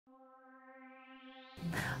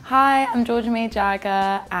Hi, I'm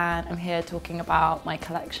Jagger and I'm here talking about my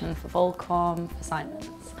collection for Volcom for Simons.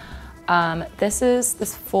 This is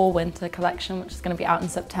this fall winter collection which is going to be out in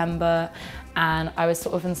September, and I was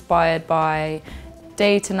sort of inspired by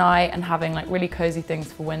day to night and having like really cozy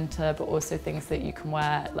things for winter, but also things that you can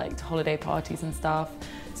wear like to holiday parties and stuff.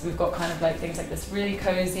 So we've got kind of like things like this really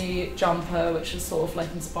cozy jumper which is sort of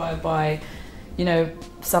like inspired by, you know,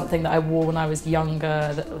 something that I wore when I was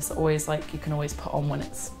younger that was always like you can always put on when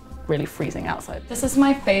it's really freezing outside. This is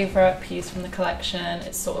my favourite piece from the collection.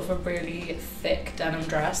 It's sort of a really thick denim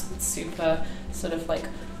dress with super sort of like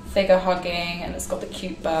figure hugging, and it's got the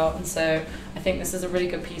cute belt, and so I think this is a really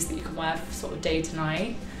good piece that you can wear for sort of day to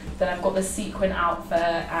night. Then I've got the sequin outfit,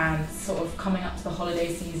 and sort of coming up to the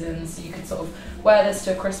holiday season, so you could sort of wear this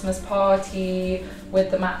to a Christmas party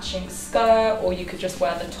with the matching skirt, or you could just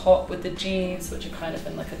wear the top with the jeans, which are kind of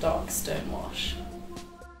in like a dark stone wash.